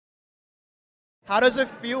How does it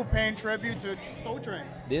feel paying tribute to Soul Train?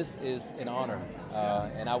 This is an honor,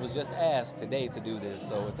 and I was just asked today to do this,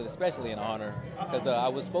 so it's especially an honor because I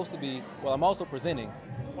was supposed to be, well, I'm also presenting.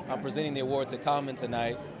 I'm presenting the award to Common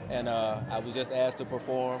tonight, and I was just asked to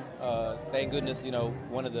perform. Thank goodness, you know,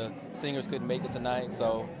 one of the singers couldn't make it tonight,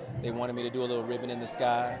 so they wanted me to do a little ribbon in the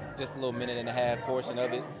sky, just a little minute-and-a-half portion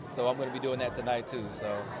of it. So I'm going to be doing that tonight too.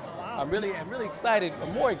 So I'm really excited.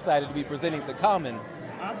 I'm more excited to be presenting to Common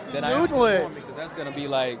than I am to perform, because that's going to be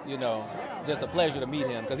like, you know, just a pleasure to meet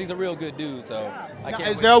him because he's a real good dude. So I can't.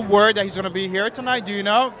 Is there a word that he's going to be here tonight? Do you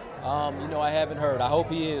know? You know, I haven't heard. I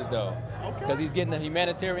hope he is though, because he's getting a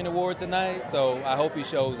humanitarian award tonight. So I hope he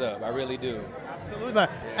shows up. I really do. Absolutely. Yeah.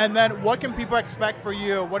 And then, what can people expect for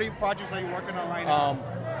you? What are your projects that you're working on right now?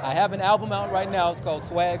 I have an album out right now. It's called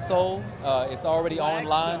Swag Soul. It's already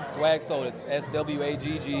online. Swag Soul. It's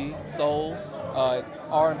SWAGG Soul. It's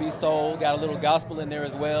R&B soul. Got a little gospel in there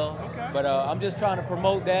as well. But I'm just trying to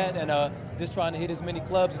promote that and just trying to hit as many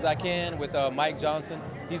clubs as I can with Mike Johnson.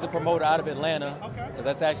 He's a promoter out of Atlanta, because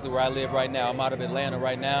that's actually where I live right now. I'm out of Atlanta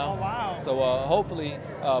right now. Oh, wow. So hopefully,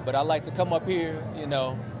 but I like to come up here, you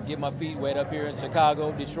know, get my feet wet up here in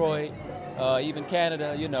Chicago, Detroit, even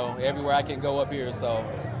Canada, you know, everywhere I can go up here. So,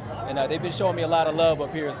 and they've been showing me a lot of love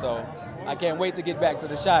up here, so I can't wait to get back to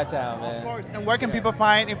the Chi-Town, man. Of course. And where can people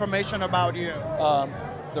find information about you?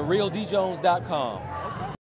 TheRealDJones.com.